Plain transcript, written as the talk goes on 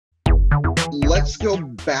Let's go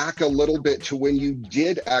back a little bit to when you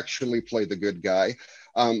did actually play the good guy.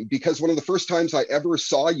 Because one of the first times I ever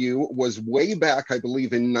saw you was way back, I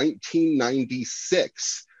believe, in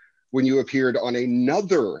 1996, when you appeared on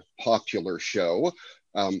another popular show,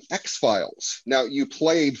 X-Files. Now, you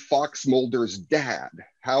played Fox Mulder's dad.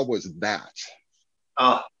 How was that?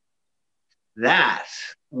 Oh, that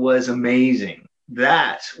was amazing.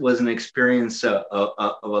 That was an experience of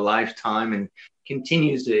a lifetime, and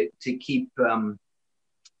continues to keep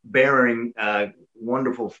bearing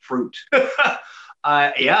wonderful fruit.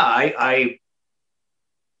 I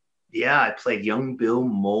played young Bill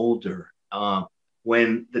Mulder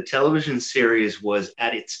when the television series was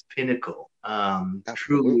at its pinnacle.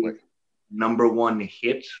 Truly number one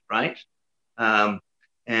hit, right?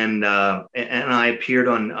 And I appeared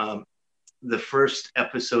on the first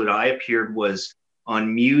episode I appeared was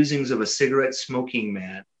on Musings of a Cigarette Smoking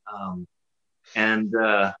Man. And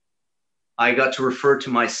I got to refer to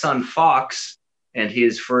my son Fox and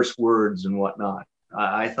his first words and whatnot.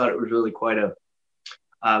 I thought it was really quite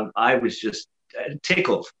I was just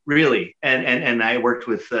tickled, really. And I worked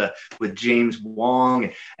with James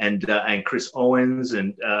Wong and Chris Owens,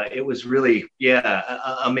 and it was really,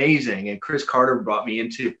 amazing. And Chris Carter brought me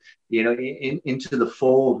into the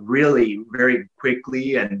fold really very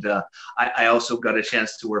quickly. And I also got a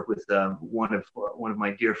chance to work with one of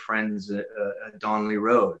my dear friends, Donnelly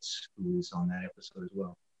Rhodes, who was on that episode as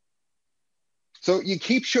well. So you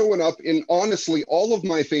keep showing up in, honestly, all of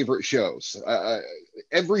my favorite shows.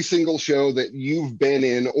 Every single show that you've been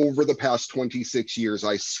in over the past 26 years,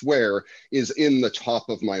 I swear, is in the top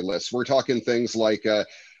of my list. We're talking things like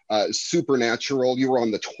Supernatural. You were on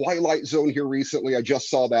the Twilight Zone here recently. I just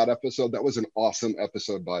saw that episode. That was an awesome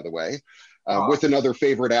episode, by the way. With another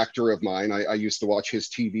favorite actor of mine. I used to watch his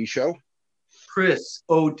TV show. Chris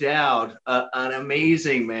O'Dowd, an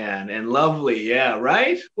amazing man and lovely. Yeah,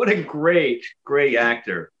 right? What a great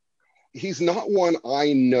actor. He's not one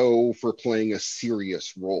I know for playing a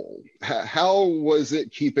serious role. How was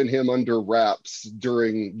it keeping him under wraps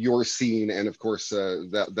during your scene and, of course,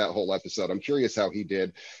 that whole episode? I'm curious how he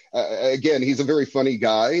did. Again, he's a very funny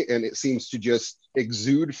guy, and it seems to just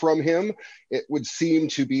exude from him. It would seem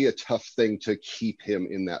to be a tough thing to keep him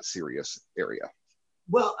in that serious area.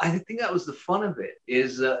 Well, I think that was the fun of it,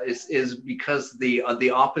 is because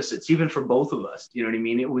the opposites, even for both of us, you know what I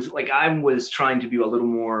mean? It was like I was trying to be a little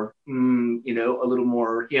more, a little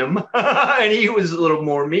more him, and he was a little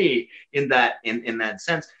more me in that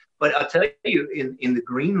sense. But I'll tell you, in the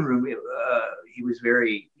green room, he was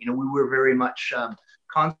very, we were very much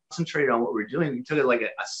concentrated on what we were doing. We took it like a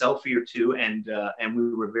selfie or two, and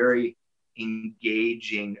we were very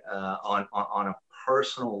engaging on a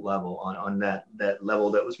personal level, on that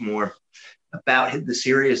level that was more about the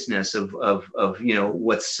seriousness of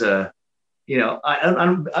what's I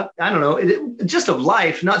don't know, just of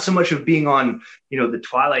life, not so much of being on the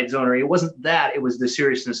Twilight Zone, or it wasn't that. It was the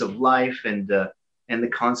seriousness of life and the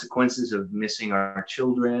consequences of missing our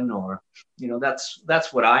children, or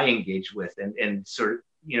that's what I engaged with, and sort of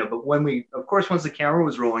but when we, of course, once the camera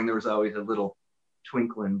was rolling, there was always a little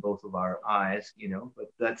twinkle in both of our eyes, but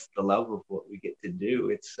that's the love of what we get to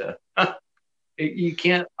do. It's I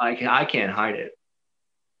can't hide it.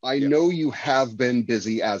 I know you have been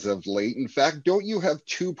busy as of late. In fact, don't you have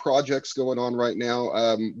 2 projects going on right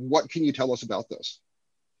now? What can you tell us about those?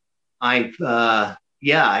 Well,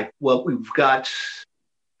 we've got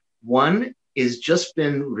one is just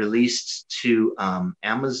been released to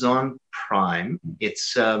Amazon Prime.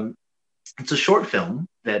 It's a short film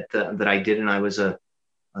that I did, and I was a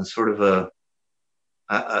sort of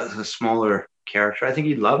a smaller character. I think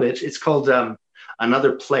you'd love it. It's called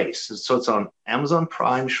Another Place. So it's on Amazon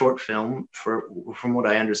Prime, short film, from what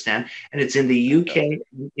I understand, and it's in the UK,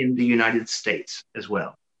 in the United States as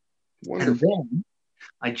well. Wonderful. And then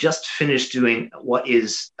I just finished doing what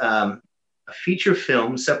is a feature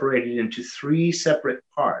film separated into 3 separate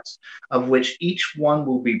parts, of which each one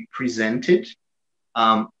will be presented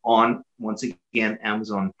on, once again,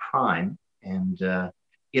 Amazon Prime, and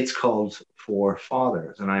it's called Four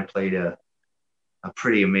Fathers, and I played a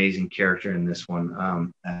pretty amazing character in this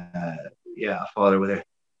one. A father with a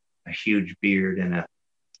huge beard and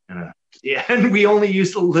we only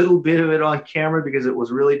used a little bit of it on camera because it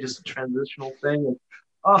was really just a transitional thing.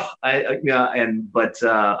 I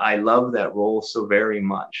love that role so very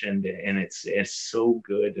much, and it's so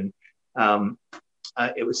good, and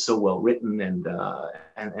it was so well written, so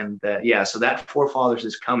that Four Fathers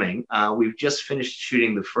is coming. We've just finished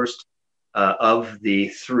shooting the first of the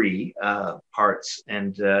 3 parts,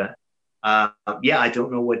 and I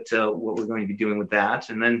don't know what we're going to be doing with that.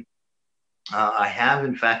 And then I have,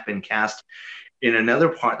 in fact, been cast in another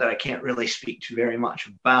part that I can't really speak to very much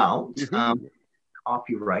about, Mhm.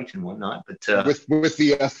 copyright and whatnot. But With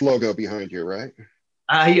the F logo behind you, right?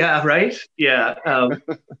 yeah, right, yeah,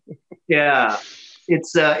 yeah.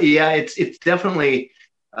 It's definitely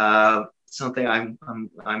something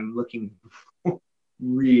I'm looking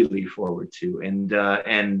really forward to,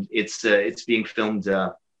 and it's being filmed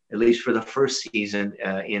at least for the first season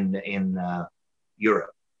in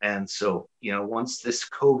Europe. And so, once this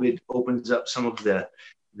COVID opens up some of the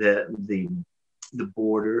the the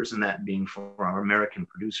borders, and that being for our American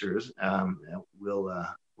producers,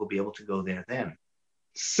 we'll be able to go there then.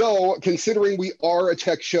 So, considering we are a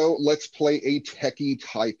tech show, let's play a techie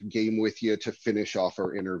type game with you to finish off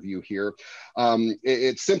our interview here.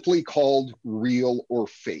 It's simply called Real or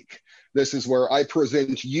Fake. This is where I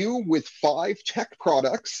present you with 5 tech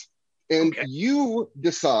products, and Okay. you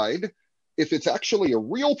decide if it's actually a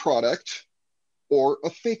real product or a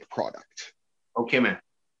fake product. Okay, man.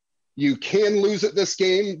 You can lose at this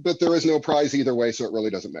game, but there is no prize either way, so it really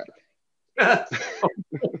doesn't matter.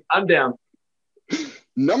 I'm down.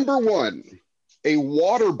 Number 1, a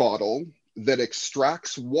water bottle that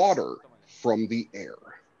extracts water from the air.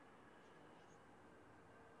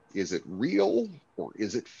 Is it real or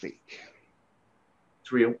is it fake?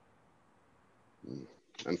 It's real.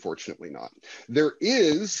 Unfortunately not. There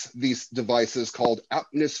is these devices called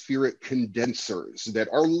atmospheric condensers that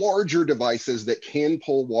are larger devices that can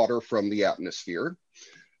pull water from the atmosphere,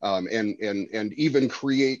 and even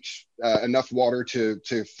create enough water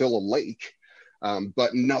to fill a lake,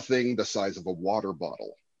 but nothing the size of a water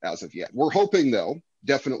bottle as of yet. We're hoping though,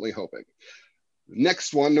 definitely hoping.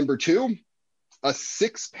 Next one, number 2, a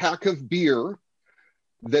 6-pack of beer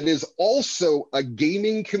that is also a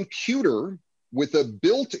gaming computer with a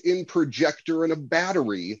built-in projector and a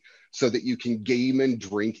battery so that you can game and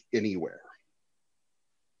drink anywhere.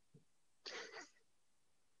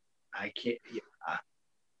 I can't.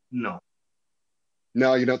 No.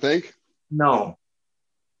 No, you don't think? No.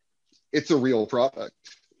 It's a real product.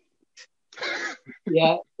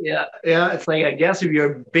 Yeah. It's like, I guess if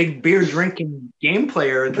you're a big beer drinking game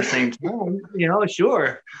player at the same time,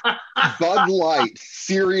 sure. Bud Light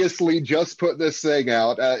seriously just put this thing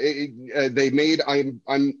out. They made,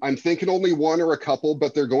 I'm thinking only one or a couple,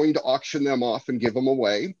 but they're going to auction them off and give them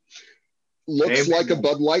away. Looks like a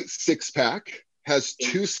Bud Light 6-pack, has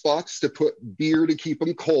 2 spots to put beer to keep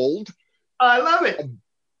them cold. I love it.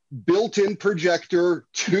 Built-in projector,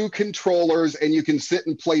 2 controllers, and you can sit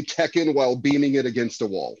and play Tekken while beaming it against a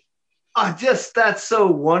wall. That's so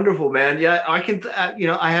wonderful, man. Yeah, I can.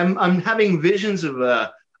 I'm having visions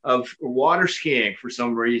of water skiing for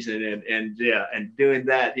some reason, and doing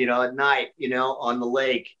that, at night, on the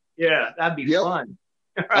lake. Yeah, that'd be fun.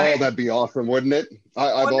 Right. Oh, that'd be awesome, wouldn't it?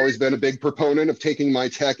 I've always been a big proponent of taking my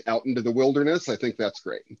tech out into the wilderness. I think that's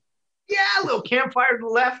great. Yeah, a little campfire to the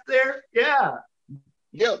left there. Yeah.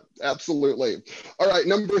 Yep, absolutely. All right,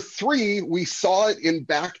 number 3, we saw it in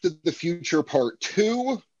Back to the Future Part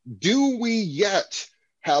 2. Do we yet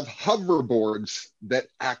have hoverboards that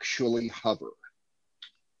actually hover?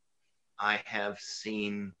 I have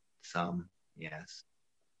seen some, yes.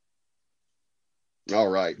 All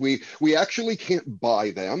right, we actually can't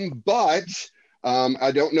buy them, but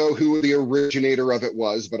I don't know who the originator of it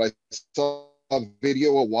was, but I saw a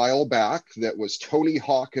video a while back that was Tony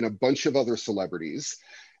Hawk and a bunch of other celebrities,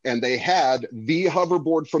 and they had the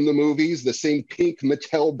hoverboard from the movies, the same pink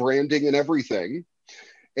Mattel branding and everything,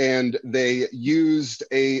 and they used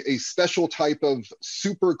a special type of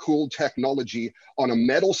super cool technology on a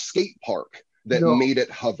metal skate park that made it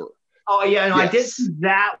hover. Oh yeah, no, yes. I did see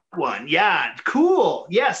that one. Yeah, cool.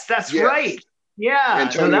 Yes, that's right. Yeah.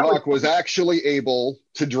 And Tony Hawk was actually able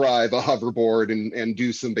to drive a hoverboard and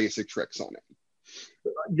do some basic tricks on it.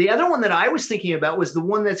 The other one that I was thinking about was the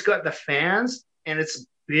one that's got the fans and it's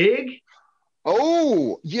big.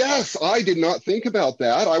 Oh, yes. I did not think about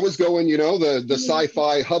that. I was going, the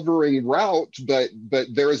sci-fi hovering route, but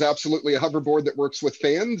there is absolutely a hoverboard that works with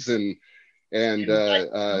fans and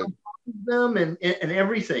them and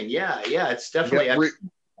everything. Yeah, it's definitely.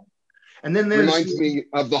 And then there's reminds me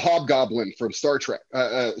of the Hobgoblin from Star Trek.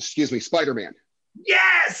 Spider-Man.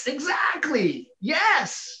 Yes, exactly.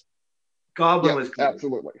 Yes, Goblin was good.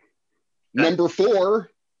 Absolutely. Number 4,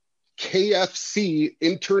 KFC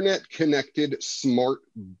internet connected smart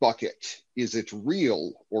bucket. Is it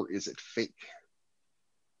real or is it fake?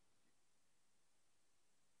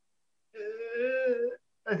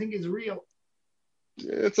 I think it's real.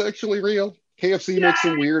 It's actually real. KFC makes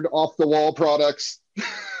some weird off the wall products.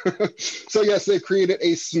 So yes, they've created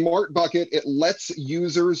a smart bucket. It lets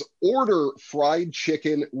users order fried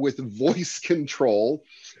chicken with voice control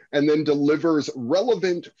and then delivers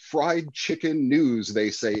relevant fried chicken news, they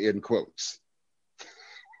say in quotes.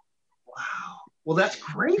 Wow. Well, that's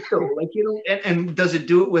great though. Like, and does it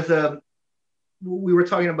do it with we were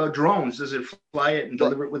talking about drones. Does it fly it and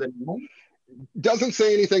deliver it with a drone? Doesn't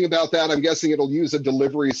say anything about that. I'm guessing it'll use a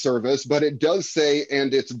delivery service, but it does say,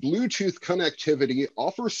 and its Bluetooth connectivity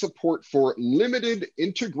offers support for limited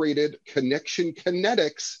integrated connection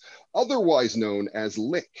kinetics, otherwise known as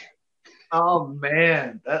LIC. Oh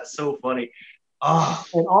man, that's so funny. Oh,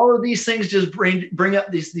 and all of these things just bring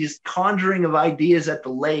up these conjuring of ideas at the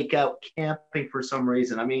lake out camping for some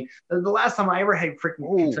reason. I mean, the last time I ever had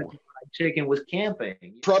freaking Kentucky Fried Chicken was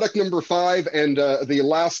camping. Product number 5, and the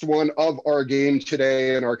last one of our game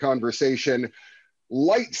today in our conversation,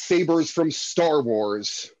 lightsabers from Star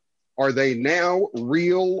Wars. Are they now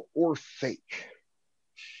real or fake?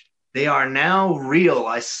 They are now real.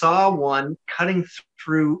 I saw one cutting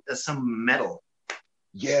through some metal.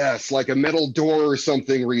 Yes, like a metal door or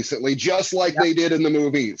something recently, just like they did in the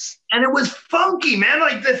movies. And it was funky, man.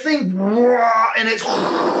 Like the thing, and it's,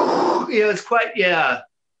 it's quite, Yep.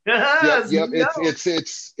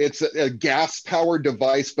 It's a gas-powered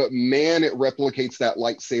device, but man, it replicates that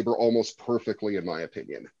lightsaber almost perfectly, in my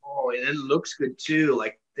opinion. Oh, and it looks good too.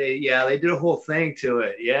 Like they did a whole thing to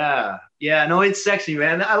it. Yeah. No, it's sexy,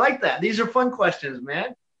 man. I like that. These are fun questions,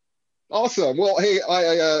 man. Awesome. Well, hey,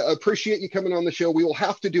 I appreciate you coming on the show. We will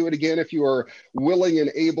have to do it again if you are willing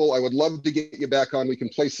and able. I would love to get you back on. We can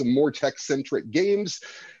play some more tech-centric games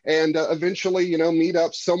and eventually, meet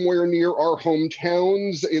up somewhere near our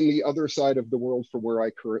hometowns in the other side of the world from where I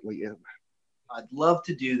currently am. I'd love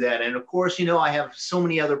to do that. And of course, I have so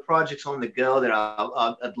many other projects on the go that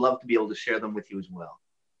I'd love to be able to share them with you as well.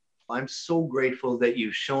 I'm so grateful that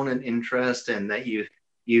you've shown an interest and that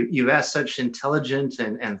you've asked such intelligent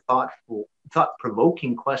and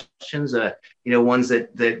thought-provoking questions, ones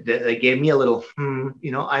that gave me a little,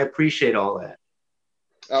 I appreciate all that.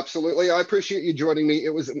 Absolutely. I appreciate you joining me.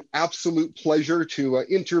 It was an absolute pleasure to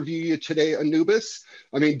interview you today, Anubis.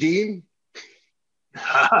 I mean, Dean,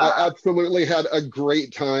 I absolutely had a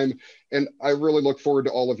great time, and I really look forward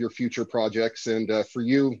to all of your future projects and for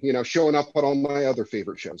you, showing up on all my other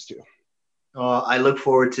favorite shows too. I look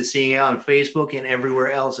forward to seeing you on Facebook and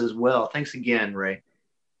everywhere else as well. Thanks again, Ray.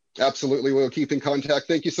 Absolutely. We'll keep in contact.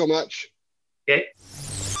 Thank you so much. Okay.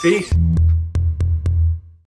 Peace.